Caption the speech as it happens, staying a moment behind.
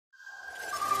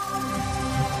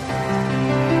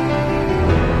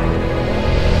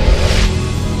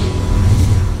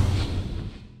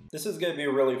This is going to be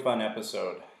a really fun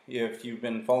episode. If you've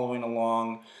been following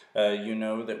along, you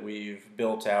know that we've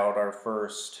built out our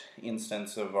first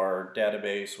instance of our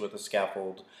database with a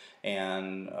scaffold,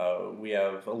 and we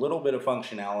have a little bit of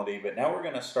functionality, but now we're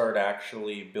going to start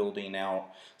actually building out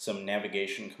some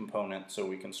navigation components so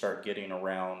we can start getting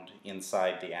around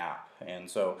inside the app. And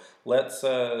so let's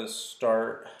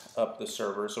start up the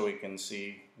server so we can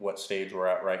see what stage we're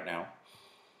at right now.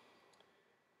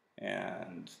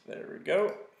 And there we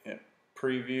go.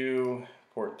 Preview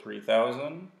port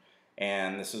 3000,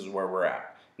 and this is where we're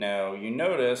at. Now you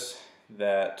notice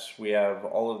that we have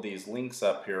all of these links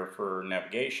up here for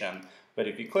navigation, but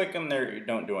if you click them there, you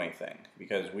don't do anything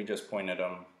because we just pointed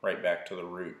them right back to the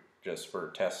root just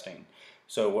for testing.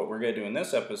 So what we're going to do in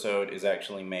this episode is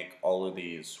actually make all of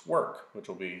these work, which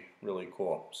will be really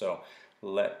cool. So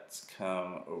let's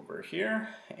come over here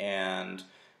and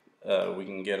we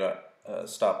can get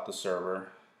stop the server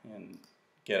and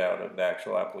get out of the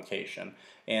actual application.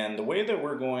 And the way that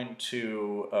we're going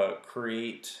to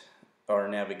create our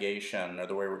navigation, or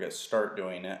the way we're going to start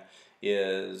doing it,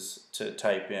 is to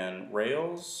type in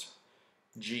Rails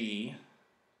G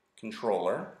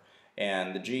controller,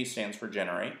 and the G stands for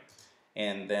generate,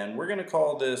 and then we're going to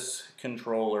call this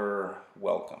controller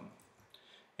welcome,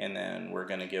 and then we're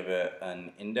going to give it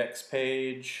an index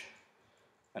page,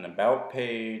 an about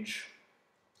page,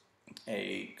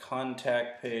 a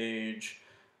contact page,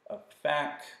 a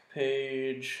FAQ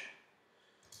page,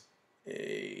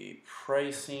 a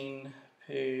pricing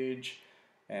page,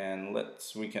 and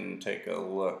we can take a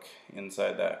look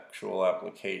inside the actual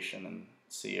application and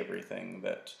see everything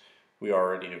that we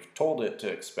already have told it to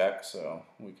expect, so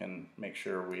we can make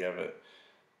sure we have it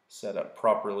set up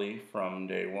properly from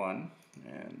day one.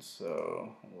 And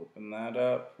so we'll open that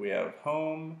up. We have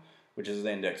home, which is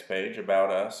the index page, about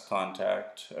us,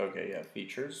 contact, okay, yeah,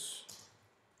 features,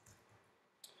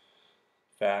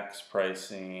 facts,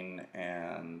 pricing,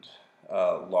 and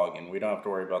login. We don't have to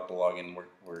worry about the login.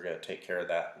 We're going to take care of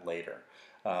that later.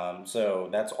 So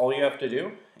that's all you have to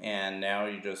do, and now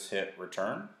you just hit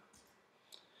return,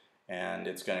 and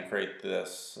it's going to create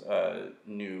this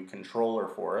new controller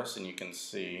for us. And you can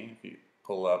see, if you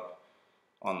pull up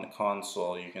on the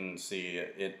console, you can see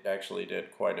it actually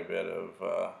did quite a bit of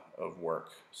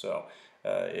work. So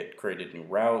it created new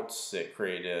routes, it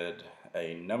created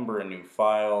a number of new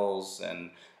files,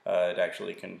 and it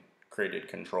actually created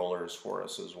controllers for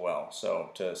us as well.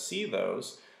 So to see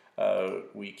those,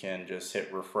 we can just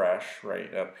hit refresh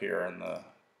right up here in the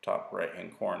top right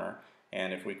hand corner,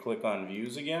 and if we click on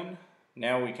views again,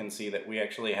 now we can see that we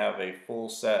actually have a full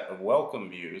set of welcome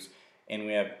views, and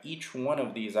we have each one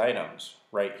of these items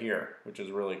right here, which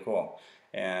is really cool.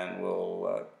 And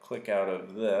we'll click out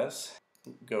of this,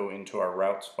 go into our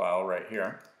routes file right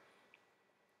here,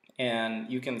 and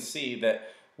you can see that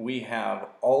we have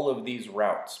all of these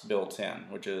routes built in,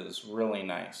 which is really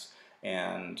nice.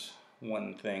 And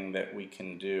one thing that we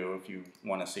can do, if you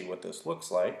want to see what this looks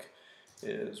like,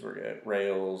 is we're going to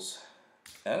Rails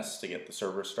S to get the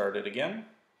server started again,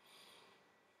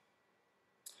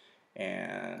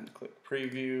 and click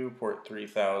preview port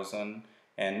 3000,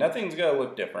 and nothing's going to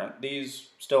look different. These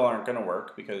still aren't going to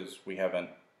work because we haven't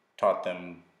taught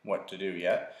them what to do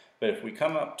yet. But if we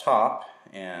come up top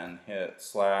and hit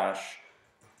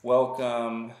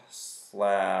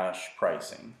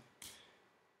 /welcome/pricing,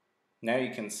 now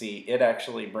you can see it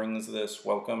actually brings this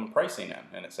welcome pricing in,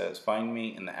 and it says find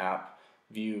me in the app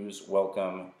views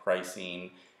welcome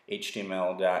pricing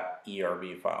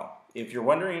html.erb file. If you're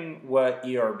wondering what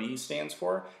ERB stands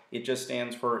for, it just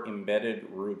stands for embedded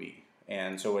Ruby.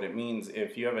 And so what it means,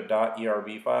 if you have a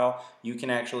 .erb file, you can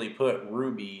actually put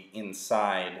Ruby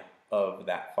inside of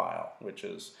that file, which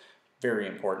is very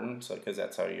important, because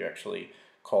that's how you actually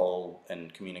call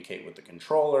and communicate with the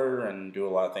controller and do a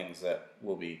lot of things that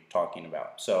we'll be talking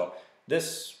about. So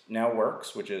this now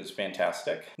works, which is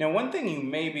fantastic. Now, one thing you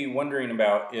may be wondering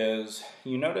about is,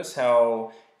 you notice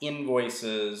how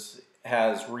Invoices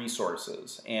has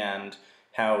resources and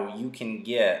how you can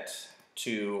get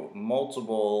to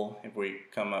multiple, if we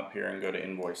come up here and go to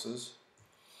Invoices,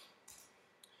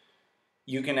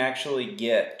 you can actually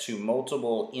get to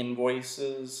multiple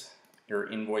invoices or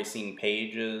invoicing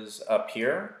pages up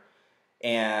here,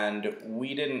 and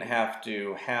we didn't have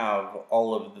to have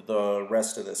all of the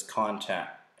rest of this content.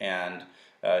 And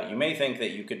you may think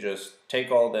that you could just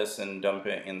take all this and dump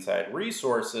it inside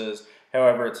resources.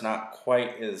 However, it's not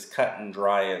quite as cut and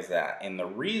dry as that. And the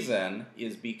reason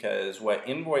is because what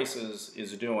Invoices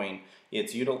is doing,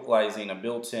 it's utilizing a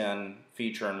built-in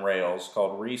feature in Rails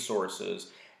called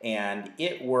resources, and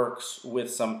it works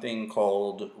with something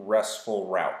called RESTful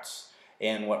routes.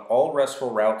 And what all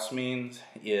RESTful routes means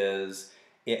is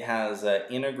it has an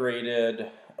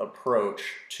integrated approach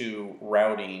to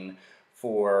routing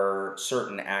for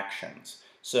certain actions.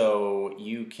 So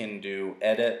you can do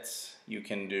edits, you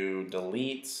can do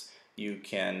deletes, you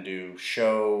can do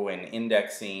show and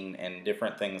indexing and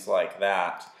different things like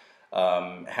that.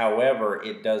 However,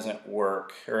 it doesn't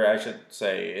work, or I should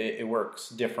say it works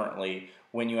differently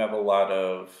when you have a lot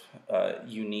of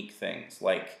unique things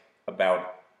like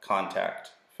about,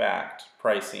 contact, fact,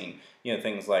 pricing,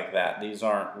 things like that. These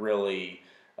aren't really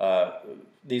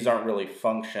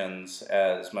functions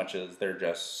as much as they're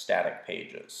just static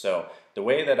pages. So the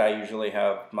way that I usually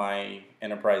have my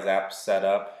enterprise apps set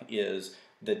up is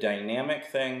the dynamic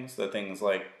things, the things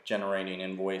like generating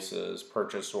invoices,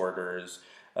 purchase orders,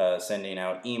 sending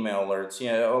out email alerts,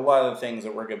 a lot of the things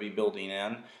that we're going to be building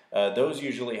in, those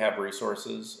usually have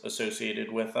resources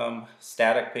associated with them.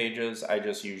 Static pages, I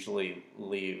just usually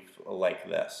leave like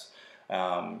this.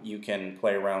 You can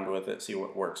play around with it, see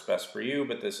what works best for you,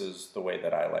 but this is the way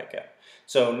that I like it.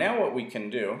 So now what we can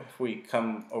do, if we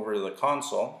come over to the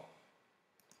console,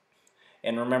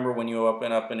 and remember when you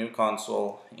open up a new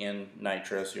console in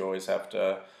Nitrous, you always have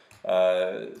to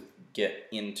get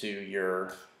into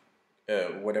your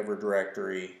whatever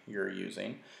directory you're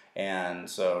using. And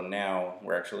so now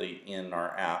we're actually in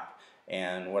our app.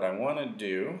 And what I want to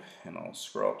do, and I'll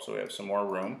scroll up so we have some more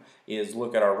room, is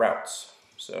look at our routes.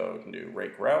 So we can do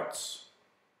rake routes.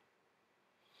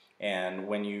 And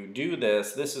when you do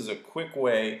this, this is a quick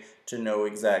way to know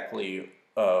exactly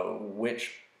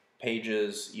which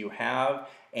pages you have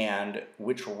and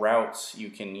which routes you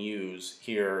can use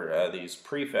here, these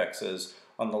prefixes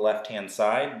on the left hand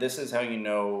side. This is how you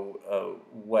know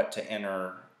what to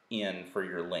enter in for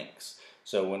your links.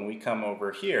 So when we come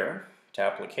over here to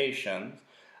applications,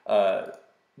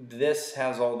 this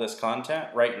has all this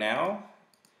content. Right now,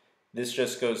 this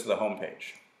just goes to the home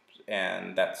page.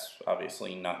 And that's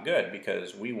obviously not good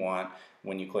because we want,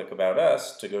 when you click About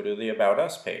Us, to go to the About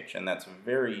Us page. And that's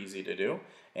very easy to do.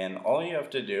 And all you have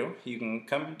to do, you can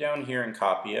come down here and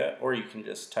copy it, or you can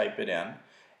just type it in.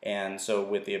 And so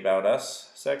with the About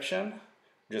Us section,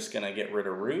 I'm just going to get rid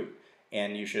of root,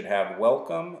 and you should have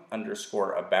welcome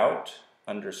underscore about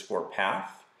underscore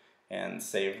path, and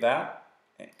save that.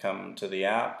 And come to the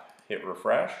app, hit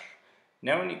refresh.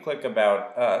 Now when you click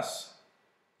About Us,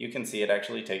 you can see it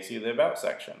actually takes you to the About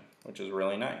section, which is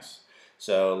really nice.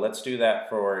 So let's do that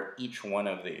for each one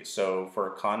of these. So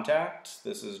for contact,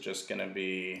 this is just going to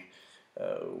be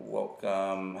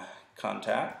welcome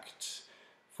contact.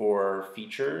 For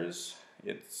features,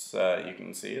 it's you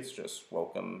can see it's just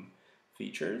welcome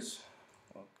features.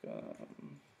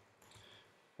 Welcome.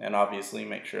 And obviously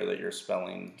make sure that your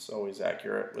spelling is always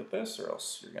accurate with this, or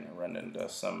else you're going to run into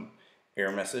some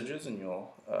error messages and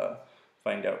you'll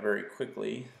find out very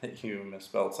quickly that you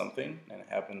misspelled something, and it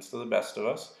happens to the best of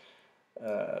us.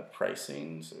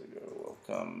 Pricing, so we go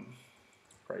welcome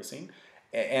pricing.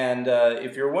 And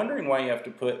if you're wondering why you have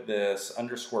to put this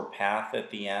underscore path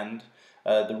at the end,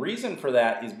 the reason for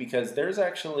that is because there's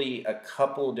actually a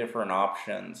couple different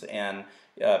options, and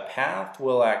path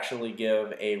will actually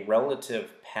give a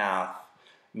relative path,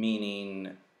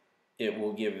 meaning it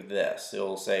will give this. It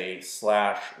will say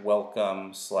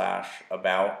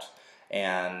 /welcome/about,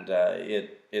 and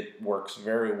it works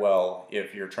very well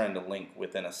if you're trying to link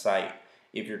within a site.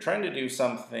 If you're trying to do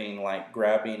something like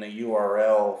grabbing a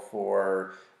URL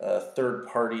for a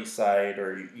third-party site,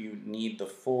 or you need the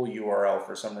full URL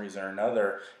for some reason or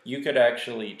another, you could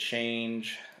actually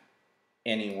change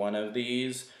any one of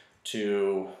these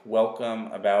to welcome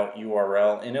about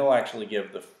URL, and it'll actually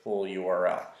give the full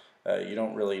URL. You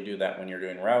don't really do that when you're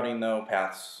doing routing though.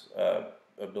 Path's a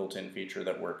built-in feature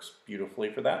that works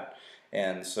beautifully for that.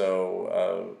 And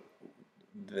so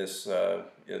this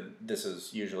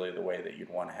is usually the way that you'd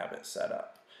want to have it set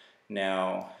up.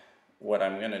 Now, what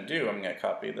I'm going to do, I'm going to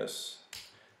copy this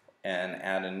and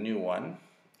add a new one,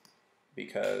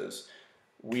 because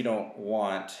we don't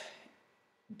want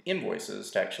invoices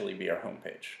to actually be our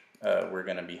homepage. We're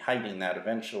going to be hiding that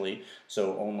eventually,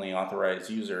 so only authorized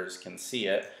users can see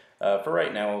it. For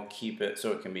right now, we'll keep it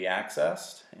so it can be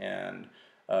accessed, and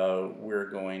we're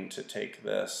going to take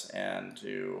this and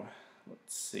do,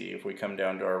 let's see, if we come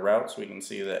down to our routes, we can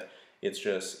see that it's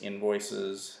just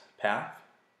invoices path.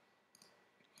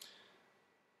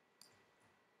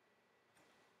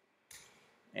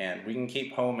 And we can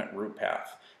keep home at root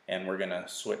path, and we're going to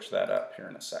switch that up here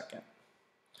in a second.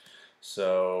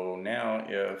 So now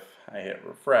if I hit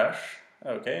refresh,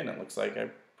 okay, and it looks like I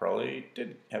probably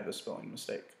did have a spelling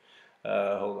mistake.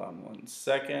 Hold on one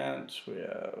second. We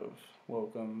have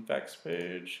welcome facts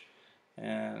page,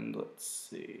 and let's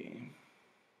see.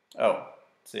 Oh,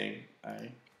 see,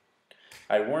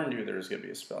 I warned you there was going to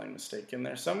be a spelling mistake in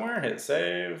there somewhere. Hit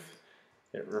save,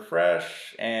 hit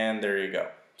refresh, and there you go.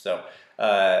 So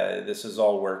this is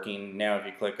all working. Now if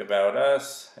you click About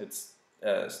Us, it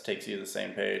takes you to the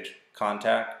same page.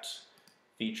 Contact,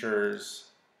 features,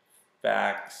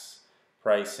 facts,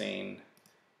 pricing.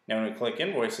 Now when we click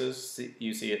Invoices,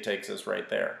 you see it takes us right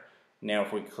there. Now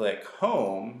if we click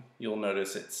Home, you'll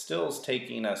notice it still is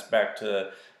taking us back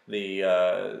to the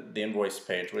invoice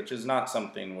page, which is not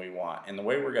something we want. And the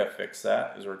way we're going to fix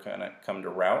that is we're going to come to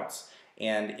Routes,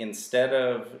 and instead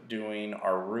of doing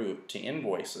our route to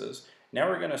Invoices, now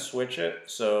we're going to switch it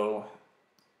so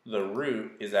the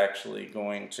route is actually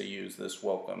going to use this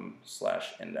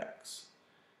welcome/index.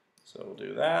 So we'll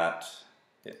do that,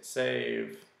 hit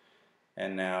save,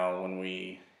 and now when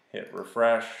we hit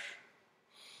refresh,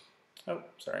 oh,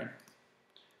 sorry,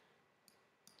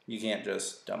 you can't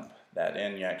just dump that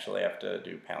in, you actually have to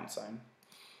do #.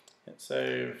 Hit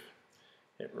save,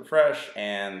 hit refresh,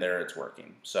 and there it's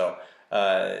working. So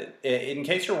in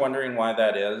case you're wondering why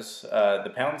that is,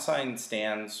 the #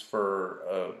 stands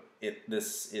for,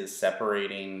 this is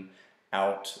separating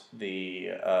out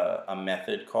a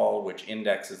method call, which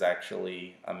index is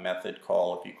actually a method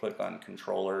call. If you click on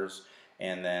controllers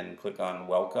and then click on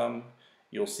welcome,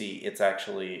 you'll see it's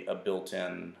actually a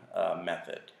built-in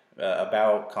method.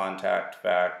 About, contact,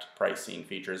 fact, pricing,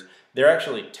 features. They're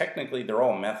actually, technically, they're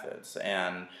all methods,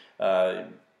 and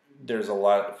there's a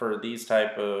lot, for these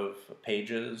type of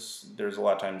pages, there's a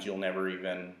lot of times you'll never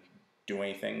even do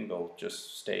anything. They'll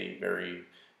just stay very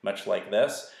much like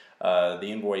this. The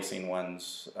invoicing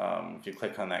ones, if you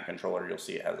click on that controller, you'll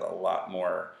see it has a lot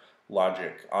more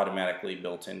logic automatically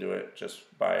built into it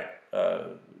just by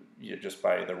the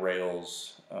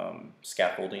Rails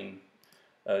scaffolding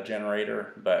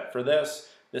generator. But for this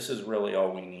is really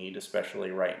all we need,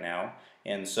 especially right now.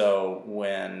 And so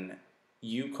when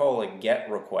you call a GET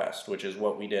request, which is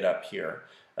what we did up here,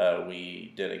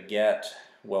 we did a GET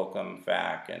welcome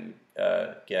fact and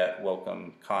GET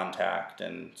welcome contact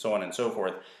and so on and so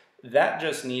forth. That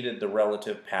just needed the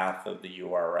relative path of the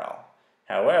URL.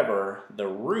 However, the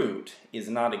root is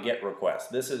not a GET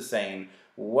request. This is saying,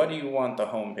 what do you want the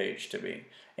home page to be?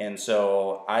 And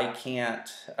so I can't,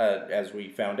 as we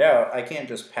found out, I can't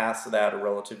just pass that a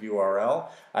relative URL.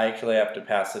 I actually have to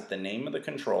pass it the name of the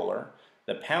controller,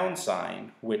 the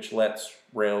 #, which lets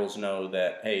Rails know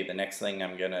that, hey, the next thing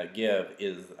I'm going to give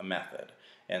is a method.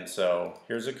 And so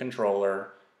here's a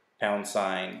controller, #,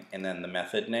 and then the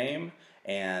method name,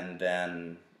 and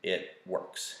then it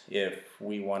works. If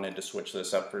we wanted to switch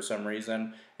this up for some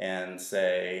reason and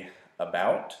say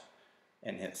about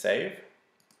and hit save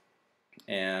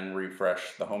and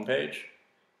refresh the home page,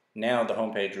 now the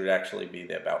home page would actually be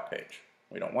the about page.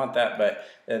 We don't want that, but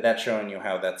that's showing you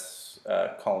how that's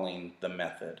calling the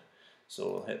method.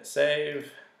 So we'll hit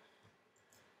save,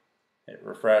 hit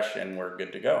refresh, and we're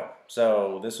good to go.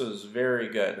 So this was very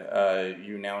good.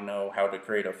 You now know how to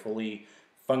create a fully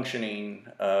functioning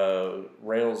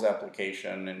Rails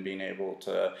application and being able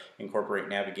to incorporate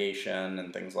navigation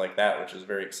and things like that, which is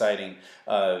very exciting.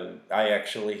 I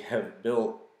actually have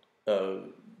built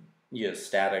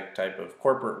static type of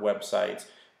corporate websites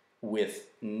with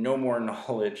no more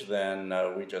knowledge than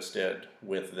we just did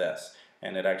with this,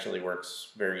 and it actually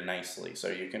works very nicely. So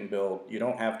you can build, you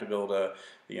don't have to build a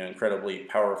incredibly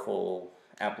powerful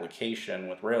application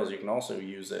with Rails. You can also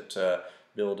use it to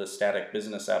build a static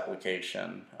business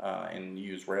application and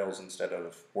use Rails instead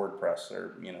of WordPress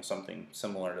or something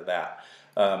similar to that.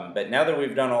 But now that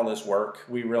we've done all this work,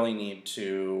 we really need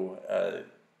to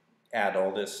add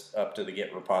all this up to the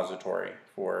Git repository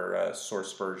for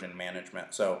source version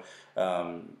management. So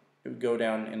go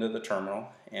down into the terminal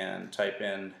and type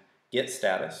in git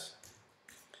status,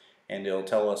 and it'll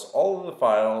tell us all of the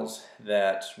files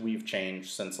that we've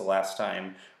changed since the last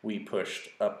time we pushed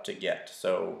up to Git.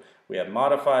 So we have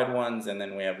modified ones, and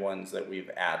then we have ones that we've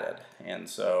added. And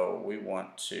so we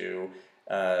want to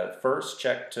first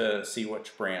check to see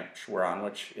which branch we're on,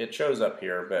 which it shows up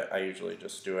here, but I usually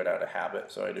just do it out of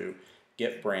habit. So I do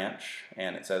git branch,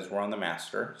 and it says we're on the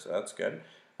master, so that's good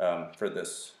for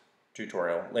this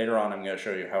tutorial. Later on, I'm going to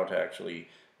show you how to actually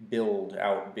build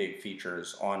out big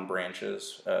features on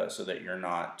branches so that you're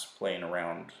not playing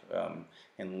around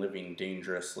and living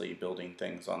dangerously building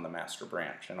things on the master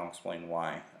branch, and I'll explain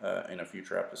why in a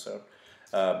future episode.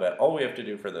 But all we have to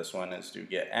do for this one is do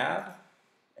git add,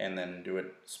 and then do a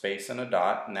space and a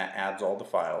dot, and that adds all the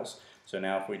files. So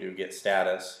now if we do git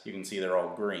status, you can see they're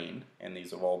all green, and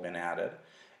these have all been added.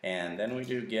 And then we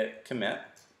do git commit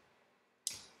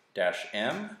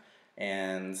 -m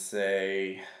and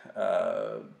say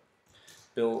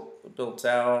built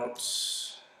out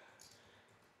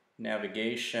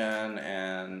navigation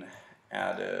and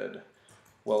added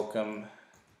welcome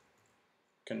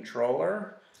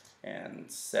controller and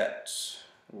set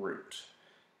root,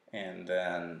 and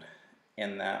then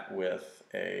end that with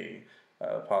a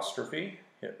apostrophe,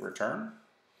 hit return,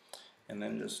 and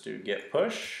then just do get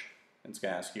push. It's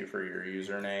going to ask you for your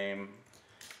username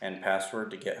and password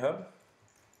to GitHub.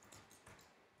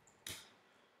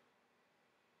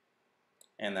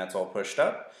 And that's all pushed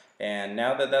up. And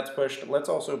now that that's pushed, let's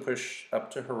also push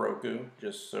up to Heroku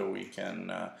just so we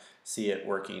can see it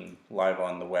working live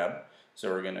on the web. So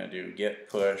we're going to do get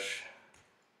push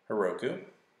Heroku,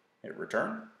 hit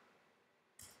return.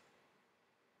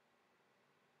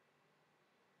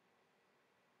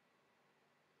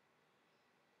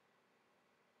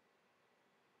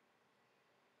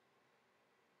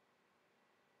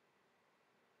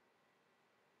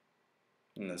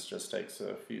 And this just takes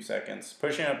a few seconds.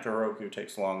 Pushing up to Heroku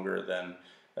takes longer than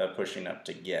pushing up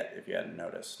to Git, if you hadn't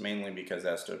noticed, mainly because it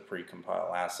has to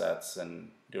pre-compile assets and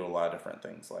do a lot of different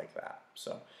things like that.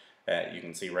 So you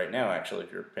can see right now, actually,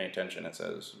 if you're paying attention, it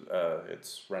says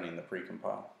it's running the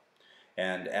pre-compile.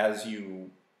 And as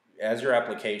your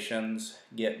applications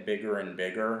get bigger and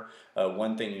bigger,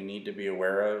 one thing you need to be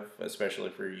aware of, especially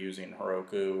if you're using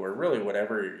Heroku or really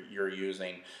whatever you're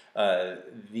using,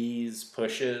 these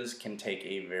pushes can take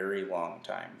a very long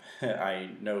time.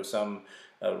 I know some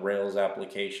Rails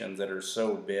applications that are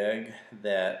so big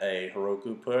that a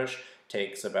Heroku push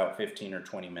takes about 15 or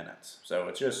 20 minutes. So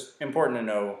it's just important to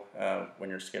know when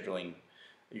you're scheduling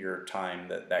your time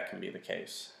that can be the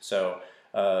case. So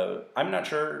I'm not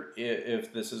sure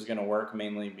if this is going to work,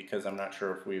 mainly because I'm not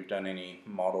sure if we've done any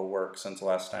model work since the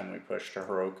last time we pushed to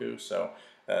Heroku, so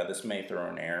this may throw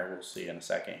an error. We'll see in a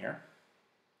second here.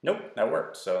 Nope, that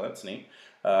worked, so that's neat.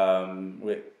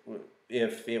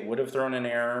 If it would have thrown an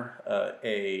error,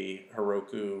 a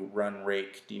Heroku run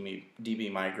rake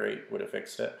db migrate would have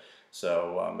fixed it.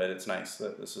 So, but it's nice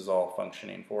that this is all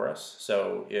functioning for us.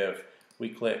 So if we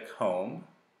click home,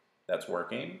 that's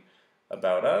working.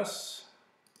 About us,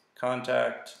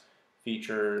 contact,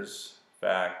 features,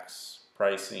 facts,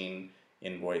 pricing,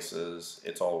 invoices,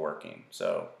 it's all working.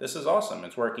 So this is awesome.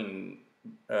 It's working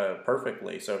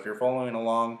perfectly. So if you're following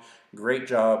along, great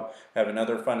job. Have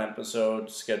another fun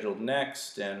episode scheduled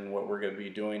next, and what we're going to be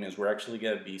doing is we're actually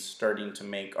going to be starting to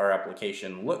make our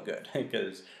application look good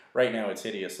because right now it's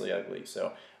hideously ugly.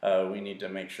 So we need to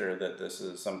make sure that this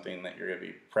is something that you're going to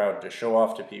be proud to show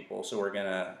off to people. So we're going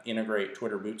to integrate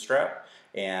Twitter Bootstrap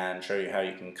and show you how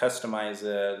you can customize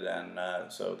it,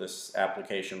 and so this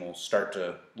application will start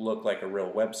to look like a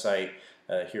real website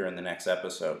here in the next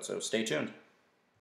episode. So stay tuned.